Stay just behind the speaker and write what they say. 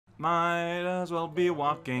Might as well be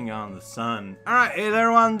walking on the sun. Alright, hey there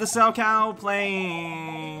everyone, the Cell Cow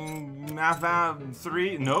playing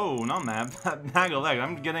MaGLX3. No, not MaGLX.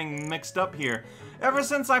 I'm getting mixed up here. Ever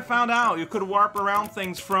since I found out you could warp around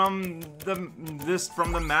things from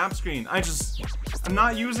the map screen, I'm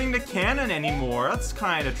not using the cannon anymore. That's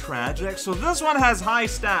kind of tragic. So this one has high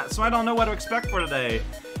stats, so I don't know what to expect for today.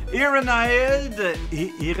 Irenayad,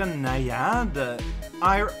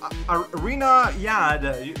 Arena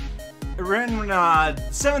Yad,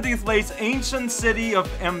 17th place, ancient city of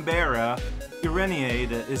Ambera.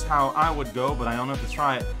 Irenayad is how I would go, but I don't know if it's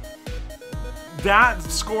right. That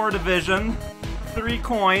score division, 3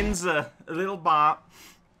 coins, a little bop.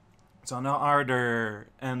 It's on the harder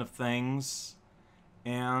end of things.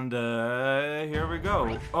 And here we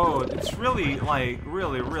go. Oh, it's really, like,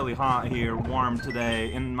 really hot here, warm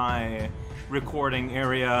today in my recording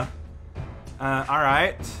area.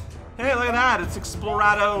 Alright. Hey, look at that, it's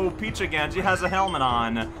Explorado Peach again. She has a helmet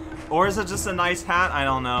on. Or is it just a nice hat? I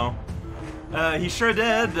don't know. He sure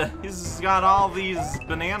did. He's got all these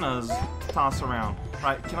bananas to toss around.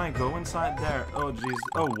 Right, can I go inside there? Oh, jeez.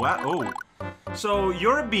 Oh, what? Oh. So,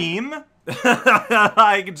 you're a beam?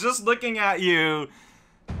 Like, just looking at you,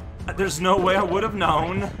 there's no way I would have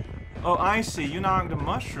known. Oh, I see. You knocked a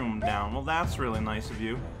mushroom down. Well, that's really nice of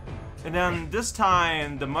you. And then this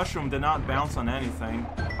time, the mushroom did not bounce on anything.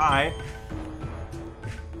 Hi.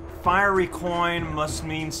 Fiery coin must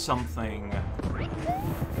mean something.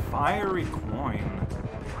 Fiery coin.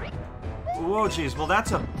 Whoa, jeez. Well,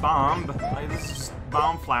 that's a bomb. Like, this is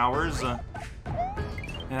bomb flowers. Yeah,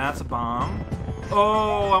 that's a bomb.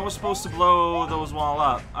 Oh, I was supposed to blow those all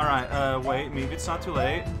up. Alright, wait. Maybe it's not too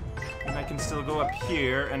late. And I can still go up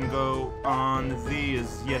here and go on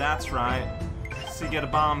these. Yeah, that's right. So you get a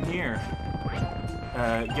bomb here.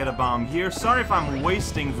 Get a bomb here. Sorry if I'm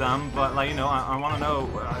wasting them, but, like, you know, I want to know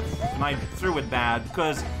if I threw it bad,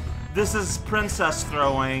 because this is princess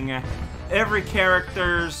throwing. Every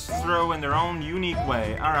character's throw in their own unique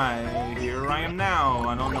way. Alright, here I am now.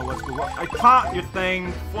 I don't know what's going on. I caught your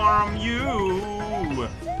thing from you!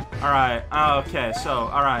 Alright, okay, so,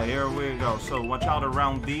 alright, here we go. So, watch out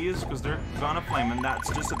around these, because they're gonna flame, and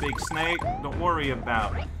that's just a big snake. Don't worry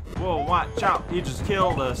about it. Whoa, watch out. He just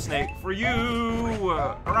killed a snake for you!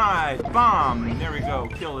 Alright, bomb! There we go.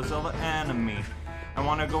 Kill this other enemy. I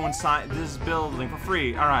want to go inside this building for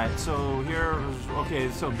free. Alright, so here,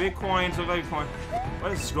 okay, so big coins, so big coin.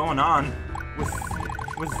 What is going on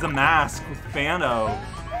with the mask, with Fano?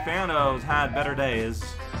 Fano's had better days.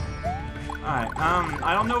 Alright,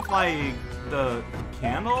 I don't know if, like, the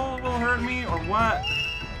candle will hurt me or what.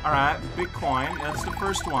 Alright, big coin, that's the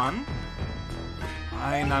first one.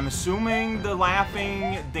 And I'm assuming the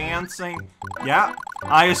laughing, dancing, yeah,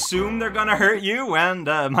 I assume they're gonna hurt you, and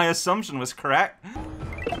my assumption was correct.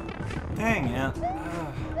 Dang it.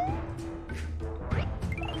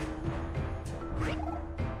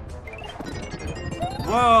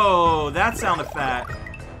 Whoa, that sound effect.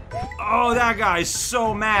 Oh, that guy's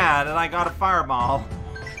so mad, and I got a fireball.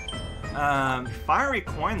 Fiery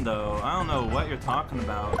coin, though. I don't know what you're talking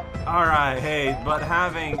about. Alright, hey, but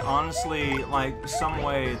having, honestly, like, some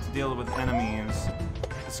way to deal with enemies,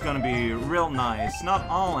 it's gonna be real nice. Not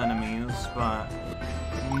all enemies, but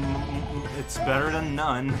it's better than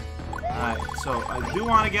none. Alright, so I do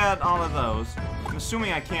want to get all of those. I'm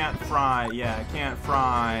assuming I can't fry, yeah, I can't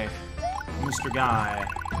fry Mr. Guy.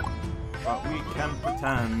 But we can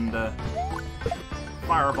pretend.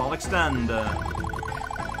 Fireball extend.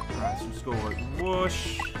 Alright, so let's go with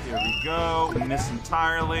whoosh. Here we go. Miss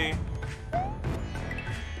entirely.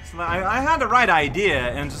 So I had the right idea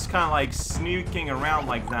and just kind of like sneaking around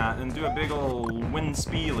like that and do a big old wind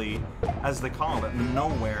speely, as they call it,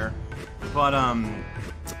 nowhere. But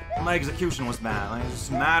my execution was bad. Like, it's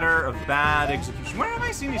just a matter of bad execution. Where have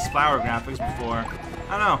I seen these flower graphics before?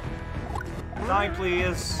 I don't know. Die,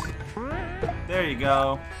 please. There you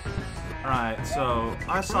go. Alright, so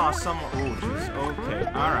I saw someone. Oh, jeez. Okay.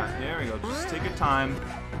 Alright, there we go. Just take your time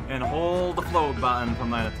and hold the float button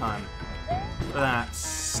from time to time. Look at that.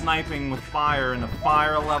 Sniping with fire in a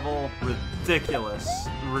fire level. Ridiculous.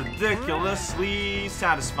 Ridiculously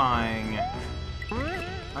satisfying.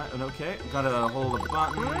 Okay, gotta hold the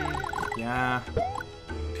button. Yeah.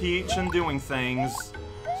 Peach and doing things.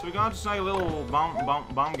 So we got just like a little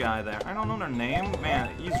bomb guy there. I don't know their name. Man,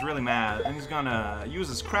 he's really mad. And he's gonna use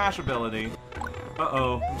his crash ability.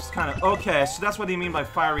 Uh-oh. Just kind of... Okay, so that's what they mean by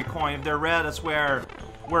fiery coin. If they're red, that's where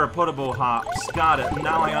a potable hops. Got it.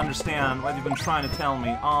 Now I understand what you've been trying to tell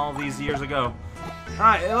me all these years ago.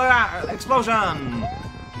 Alright, look at that! Explosion!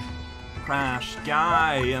 crash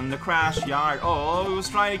guy in the crash yard. Oh, he was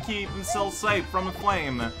trying to keep himself safe from a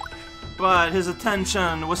flame. But his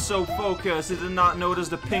attention was so focused, he did not notice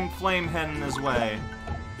the pink flame heading his way.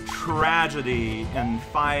 Tragedy in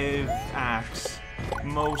 5 acts.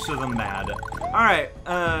 Most of them bad. Alright,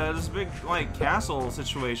 this big, like, castle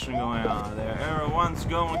situation going on there. Everyone's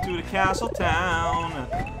going to the castle town.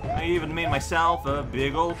 I even made myself a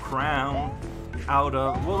big old crown out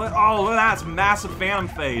of... Well, oh, look at that, massive phantom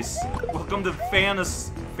face. Welcome to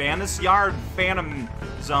Fantas Yard Phantom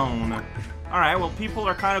Zone. Alright, well, people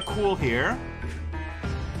are kind of cool here.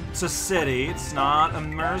 It's a city, it's not a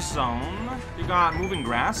MERS zone. You got moving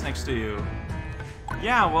grass next to you.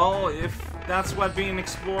 Yeah, well, if that's what being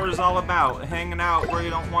explored is all about, hanging out where you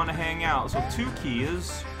don't want to hang out. So 2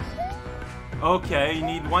 keys. Okay, you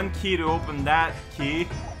need 1 key to open that key.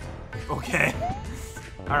 Okay.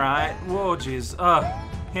 Alright. Whoa, jeez.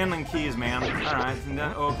 Handling keys, man. Alright, and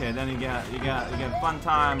then okay, then you got fun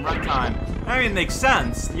time, run time. I mean, it makes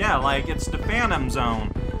sense. Yeah, like it's the Phantom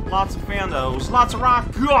Zone. Lots of Phantos, lots of rock.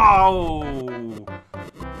 Oh!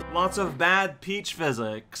 Lots of bad Peach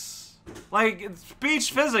physics. Like, it's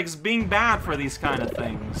Peach physics being bad for these kind of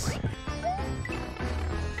things.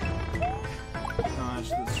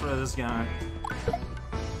 Gosh, let's try this guy.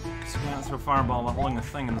 So you can't throw Fireball while holding a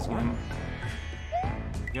thing in this game.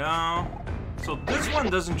 Go. So this one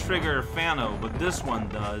doesn't trigger Phano, but this one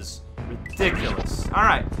does. Ridiculous.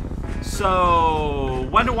 Alright. So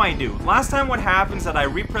what do I do? Last time what happens is that I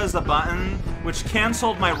repressed the button, which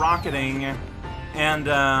canceled my rocketing, and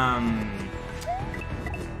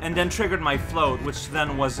then triggered my float, which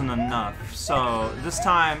then wasn't enough. So this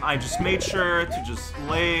time I just made sure to just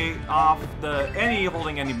lay off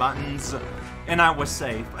holding any buttons, and I was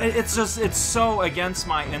safe. It's so against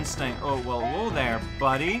my instinct. Oh, well, whoa there,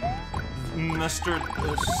 buddy. Mr.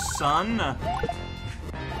 Sun.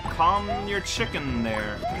 Calm your chicken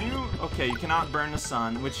there. Can you? Okay, you cannot burn the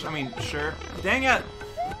sun, which, I mean, sure. Dang it!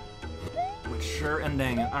 Which, sure and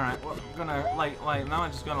dang it. Alright, well, I'm gonna, like, now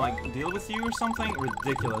I'm just gonna, like, deal with you or something?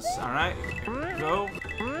 Ridiculous. Alright. Go.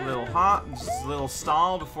 A little hot. Just a little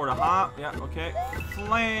stall before the hot. Yeah, okay.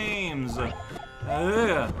 Flames! Ugh.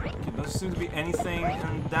 Okay, doesn't seem to be anything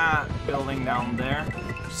in that building down there.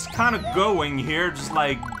 Just kind of going here, just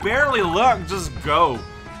like barely look, just go.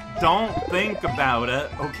 Don't think about it,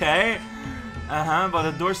 okay? But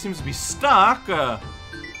the door seems to be stuck.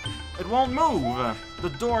 It won't move. The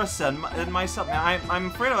door said it myself. Now, I'm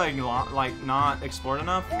afraid I like not explored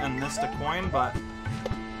enough and missed a coin, but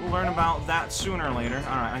we'll learn about that sooner or later.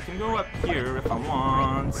 Alright, I can go up here if I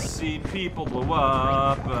want. See people blow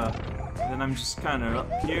up. Then I'm just kind of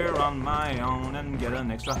up here on my own and get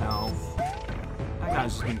an extra health. That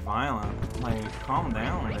guy's just being violent. Like, calm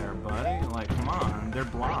down there, buddy. Like, come on, they're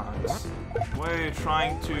blocks. What are you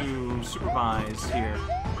trying to supervise here?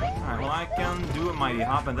 Alright, well, I can do a mighty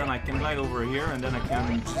hop, and then I can glide over here, and then I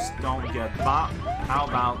can just don't get bopped. How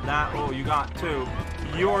about that? Oh, you got 2.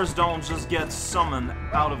 Yours don't just get summoned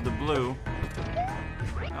out of the blue.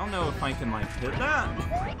 I don't know if I can, like, hit that.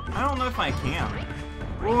 I don't know if I can.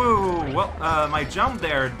 Ooh, well, my jump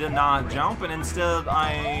there did not jump, and instead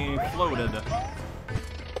I floated.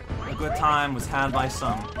 A good time was had by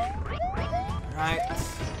some. Alright,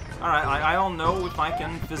 I don't know if I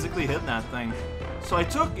can physically hit that thing. So I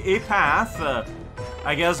took a path.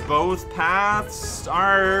 I guess both paths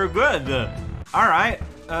are good. Alright,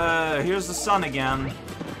 here's the sun again.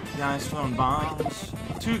 Guys throwing bombs.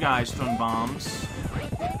 2 guys throwing bombs.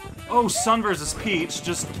 Oh, Sun versus Peach,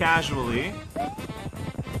 just casually.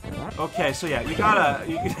 Okay, so yeah, you gotta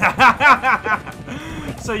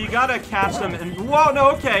so you gotta catch them and whoa,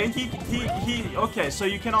 no, okay, okay, so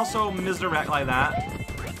you can also misdirect like that.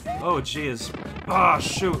 Oh jeez. Oh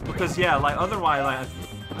shoot, because yeah, like otherwise, like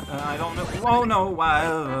I don't know. Oh no,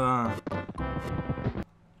 why?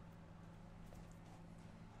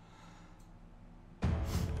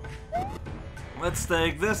 Let's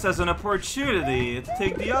take this as an opportunity to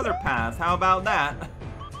take the other path. How about that?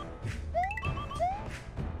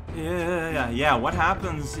 Yeah, what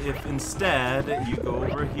happens if instead you go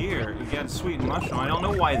over here? You get a sweet mushroom. I don't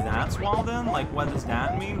know why that's walled in. Like, what does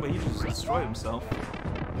that mean? But he just destroyed himself.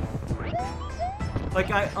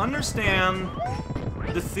 Like, I understand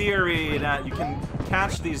the theory that you can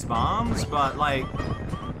catch these bombs, but, like,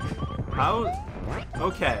 how?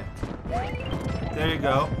 Okay. There you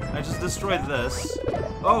go. I just destroyed this.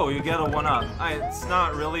 Oh, you get a 1-up. It's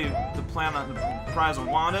not really the prize I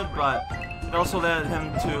wanted, but it also led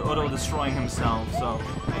him to auto-destroying himself, so,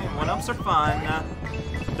 hey, 1-ups are fun.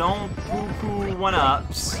 Don't poo-poo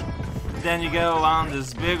 1-ups. Then you go on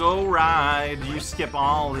this big old ride. You skip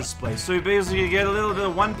all this place. So you basically get a little bit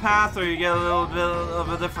of one path, or you get a little bit of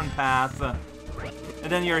a different path.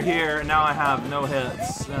 And then you're here, and now I have no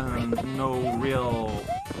hits and no real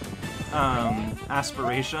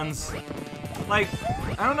aspirations. Like,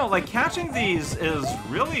 I don't know, like catching these is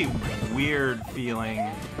really weird feeling.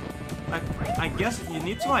 Like, I guess you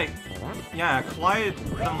need to like, yeah, collide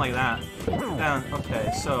them like that. Then,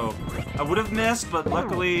 okay, so I would have missed, but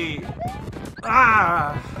luckily,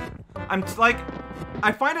 I'm like,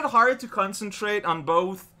 I find it hard to concentrate on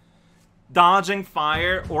both dodging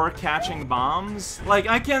fire or catching bombs. Like,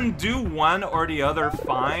 I can do one or the other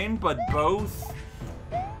fine, but both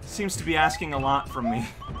seems to be asking a lot from me.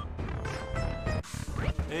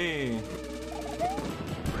 Hey.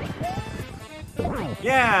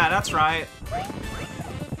 Yeah, that's right.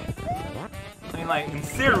 I mean, like, in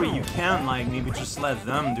theory, you can, like, maybe just let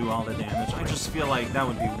them do all the damage. I just feel like that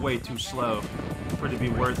would be way too slow for it to be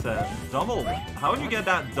worth it. Double... How would you get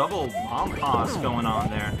that double bomb toss going on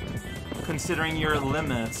there? Considering your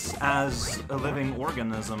limits as a living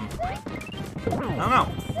organism. I don't know.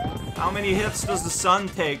 How many hits does the sun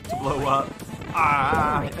take to blow up?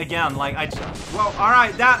 Again, like, well,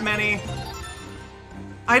 alright, that many.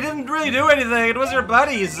 I didn't really do anything, it was your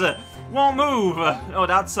buddies. Won't move. Oh,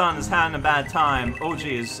 that sun is having a bad time. Oh,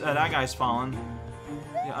 geez, that guy's fallen.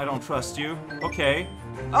 Yeah, I don't trust you. Okay.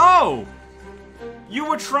 Oh! You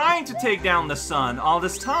were trying to take down the sun all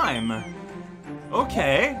this time.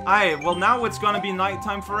 Okay. Well, now it's gonna be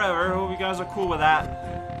nighttime forever. Hope you guys are cool with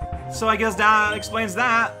that. So I guess that explains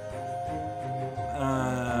that.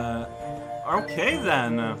 Okay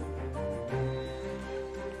then.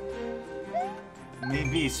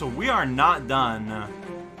 Maybe. So we are not done.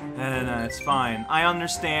 No, it's fine. I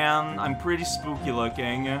understand. I'm pretty spooky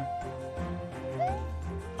looking.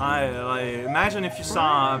 Imagine if you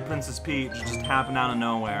saw Princess Peach just happen out of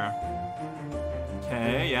nowhere.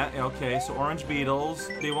 Okay, yeah, okay, so orange beetles,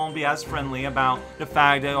 they won't be as friendly about the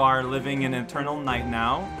fact they are living in eternal night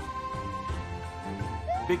now.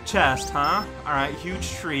 Big chest, huh? Alright,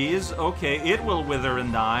 huge trees. Okay, it will wither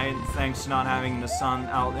and die thanks to not having the sun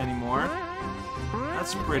out anymore.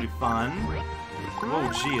 That's pretty fun. Oh,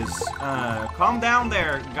 jeez. Calm down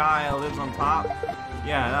there, guy who lives on top.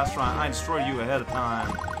 Yeah, that's right. I destroyed you ahead of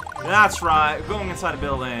time. That's right. Going inside a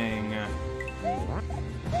building.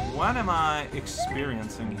 What am I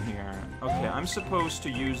experiencing here? Okay, I'm supposed to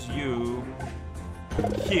use you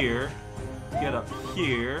here. Get up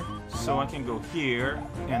here. So I can go here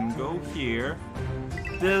and go here.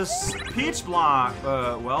 This peach block.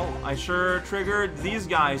 Well, I sure triggered these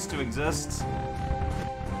guys to exist.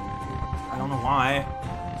 I don't know why.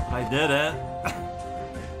 I did it.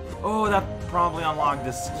 Oh, that probably unlocked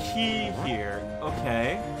this key here.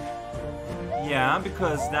 Okay. Yeah,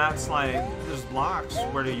 because that's like, there's blocks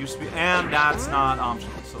where they used to be, and that's not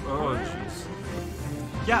optional, so, oh jeez.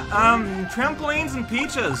 Yeah, trampolines and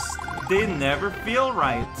peaches, they never feel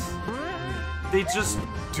right. They just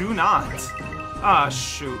do not. Ah,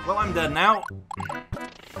 shoot. Well, I'm dead now.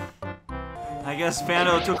 I guess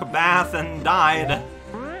Fando took a bath and died.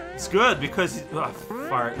 It's good, because,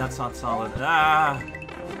 fart, that's not solid.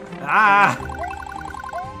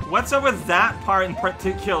 What's up with that part in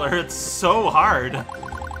particular? It's so hard.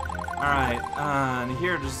 Alright, and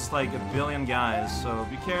here there's just like a billion guys, so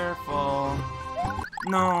be careful.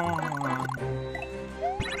 No.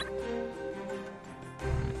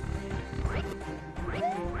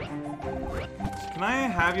 Can I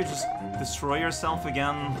have you just destroy yourself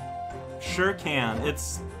again? Sure can.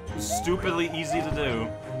 It's stupidly easy to do.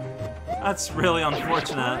 That's really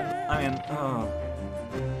unfortunate. I mean, oh.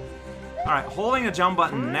 Alright, holding the jump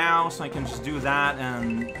button now, so I can just do that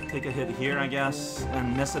and take a hit here, I guess,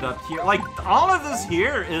 and miss it up here. Like, all of this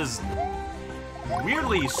here is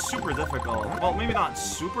weirdly super difficult. Well, maybe not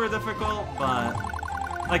super difficult, but,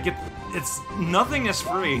 like, it's nothing is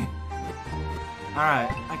free.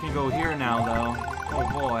 Alright, I can go here now, though. Oh,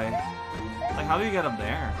 boy. Like, how do you get up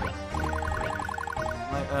there?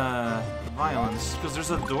 Like, violence, because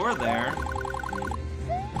there's a door there.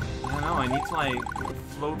 I don't know, I need to, like,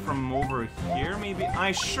 float from over here, maybe?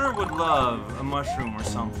 I sure would love a mushroom or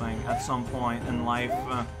something at some point in life.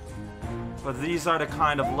 But these are the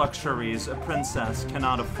kind of luxuries a princess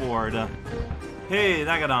cannot afford. Hey,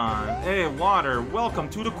 Dagadon. Hey, water. Welcome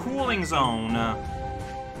to the cooling zone.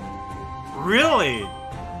 Really?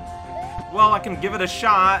 Well, I can give it a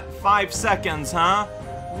shot. 5 seconds, huh?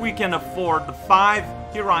 We can afford the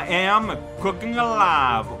 5. Here I am, cooking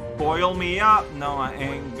alive. Boil me up. No, I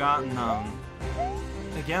ain't got none.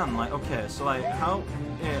 Again, like, okay, so, like, how...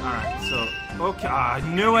 Yeah, alright, so... Okay, I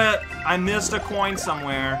knew it! I missed a coin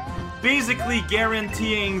somewhere. basically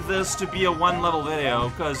guaranteeing this to be a one-level video,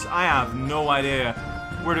 because I have no idea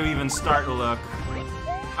where to even start to look.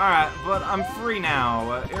 Alright, but I'm free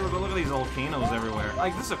now. Here we go, look at these volcanoes everywhere.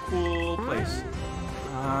 Like, this is a cool place.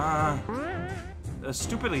 A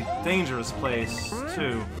stupidly dangerous place,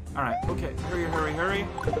 too. Alright, okay, hurry, hurry, hurry.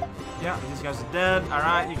 Yeah, these guys are dead.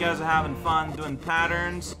 Alright, you guys are having fun doing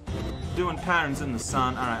patterns. Doing patterns in the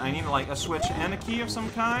sun. Alright, I need, like, a switch and a key of some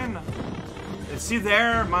kind. See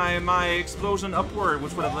there, my explosion upward,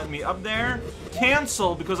 which would have let me up there,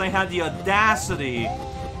 cancel because I had the audacity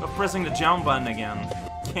of pressing the jump button again.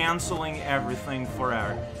 Canceling everything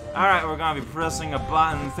forever. Alright, we're gonna be pressing a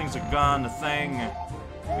button, things are gonna thing.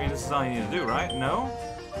 I mean, this is all you need to do, right? No?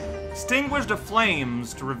 Extinguish the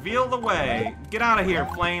flames to reveal the way. Get out of here,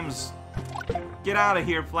 flames. Get out of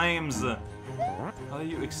here, flames. How do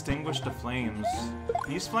you extinguish the flames?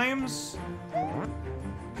 These flames?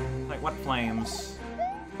 Like, what flames?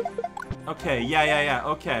 Okay, yeah,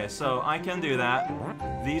 okay, so I can do that.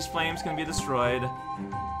 These flames can be destroyed.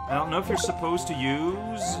 I don't know if you're supposed to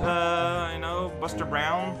use, you know, Buster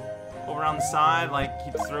Brown over on the side, like,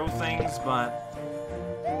 he'd throw things, but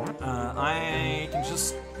I can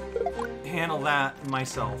just handle that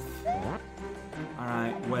myself.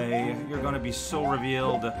 Alright, Way, you're gonna be so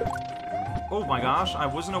revealed. Oh my gosh, I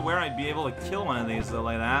wasn't aware I'd be able to kill one of these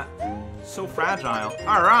like that. So fragile.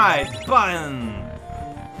 Alright, button!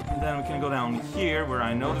 And then we can go down here where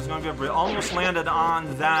I know there's gonna be a bridge. Almost landed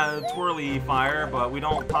on that twirly fire, but we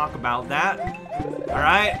don't talk about that.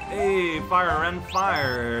 Alright, hey, fire and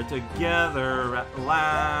fire together at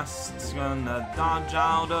last. It's gonna dodge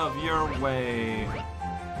out of your way.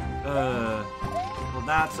 Well,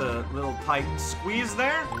 that's a little tight squeeze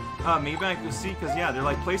there. Maybe I could see, because, yeah, they're,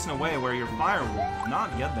 like, placing away where your fire will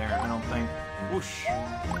not get there, I don't think. Whoosh.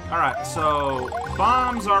 Alright, so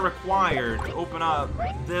bombs are required to open up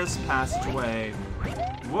this passageway.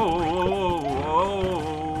 Whoa, whoa,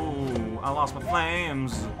 whoa, I lost my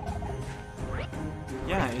flames.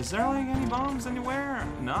 Yeah, is there, like, any bombs anywhere?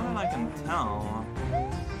 Not that I can tell.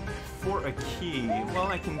 For a key. Well,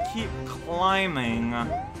 I can keep climbing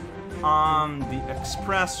on the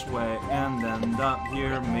expressway and end up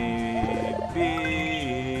here, maybe.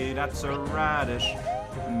 That's a radish.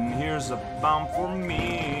 And here's a bomb for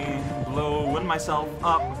me. Blowing myself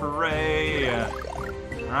up, hooray.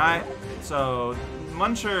 Alright, so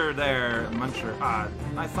Muncher there. Muncher.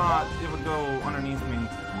 I thought it would go underneath me.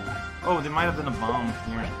 Oh, there might have been a bomb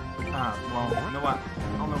here. Well, you know what?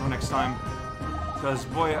 I'll know for next time. Because,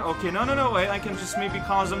 boy, okay, no, wait, I can just maybe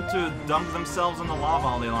cause them to dump themselves in the lava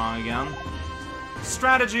all day long again.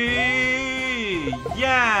 Strategy!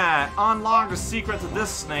 Yeah! Unlock the secret to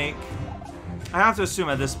this snake. I have to assume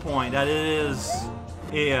at this point that it is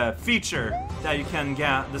a feature that you can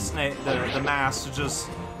get the snake, the mass to just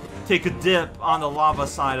take a dip on the lava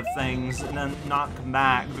side of things and then not come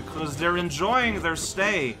back because they're enjoying their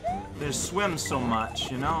stay. They swim so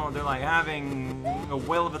much, you know? They're like having a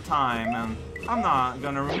whale of a time, and I'm not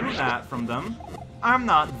gonna remove that from them. I'm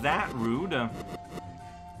not that rude.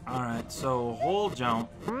 Alright, so hold jump.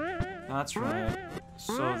 That's right.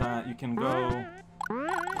 So that you can go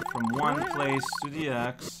from one place to the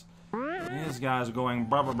X. These guys are going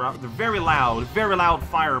blah blah blah. They're very loud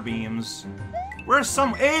fire beams. Where's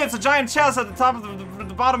some? Hey, it's a giant chest at the top of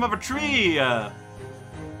the bottom of a tree. Yeah,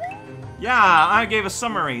 I gave a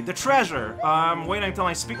summary. The treasure. I'm waiting until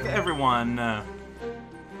I speak to everyone.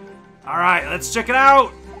 Alright, let's check it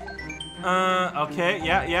out. Okay,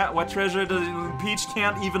 yeah. What treasure does Peach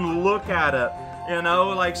can't even look at it? You know,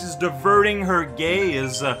 like she's diverting her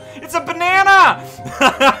gaze. It's a banana!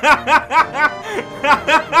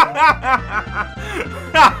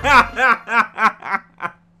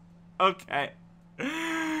 Okay.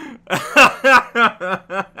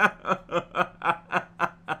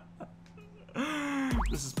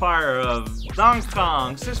 This is part of Donkey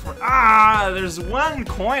Kong. There's one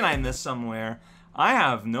coin I missed somewhere. I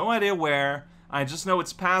have no idea where. I just know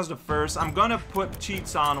it's past the first. I'm gonna put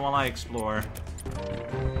cheats on while I explore.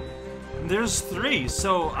 There's 3,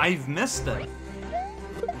 so I've missed it.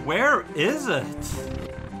 Where is it?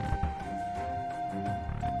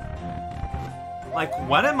 Like,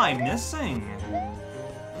 what am I missing?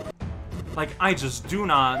 Like, I just do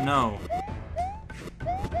not know.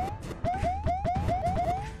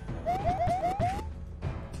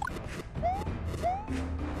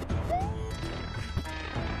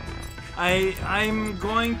 I'm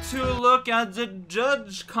going to look at the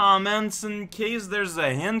judge comments in case there's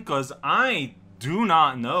a hint, because I do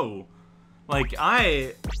not know. Like,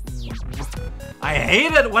 I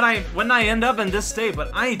hate it when I end up in this state,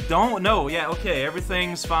 but I don't know. Yeah, okay,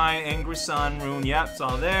 everything's fine. Angry Sun rune, yep, it's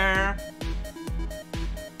all there.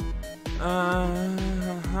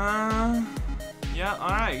 Yeah,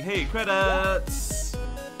 alright. Hey, credits!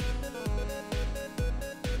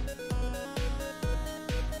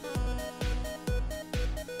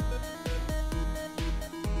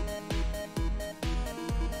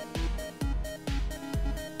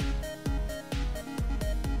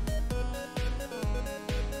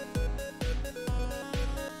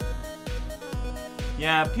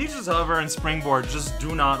 Yeah, Peach's Hover and Springboard just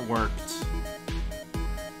do not work.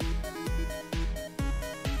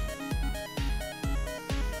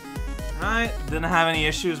 Alright, didn't have any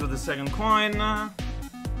issues with the second coin.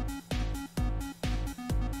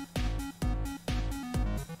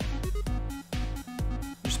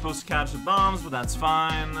 You're supposed to catch the bombs, but that's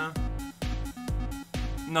fine.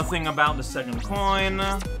 Nothing about the second coin.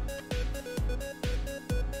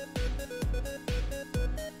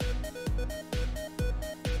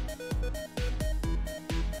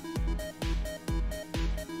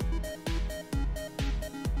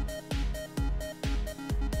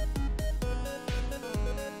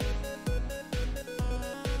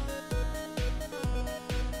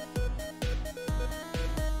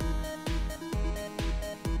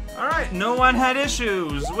 Alright, no one had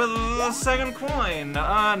issues with the second coin.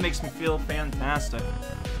 It makes me feel fantastic.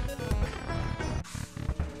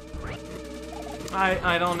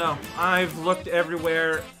 I don't know. I've looked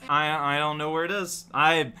everywhere. I don't know where it is.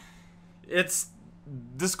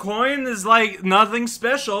 This coin is like nothing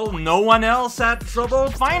special. No one else had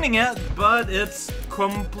trouble finding it, but it's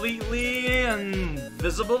completely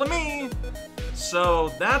invisible to me. So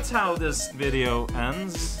that's how this video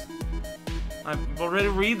ends. I've already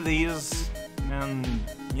read these, and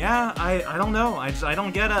yeah, I don't know. I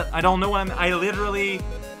don't get it. I don't know what I literally,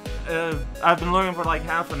 I've been looking for like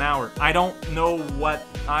half an hour. I don't know what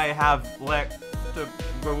I have left to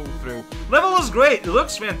go through. Level is great. It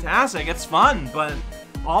looks fantastic. It's fun, but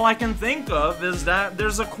all I can think of is that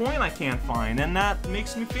there's a coin I can't find, and that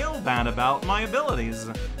makes me feel bad about my abilities.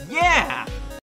 Yeah!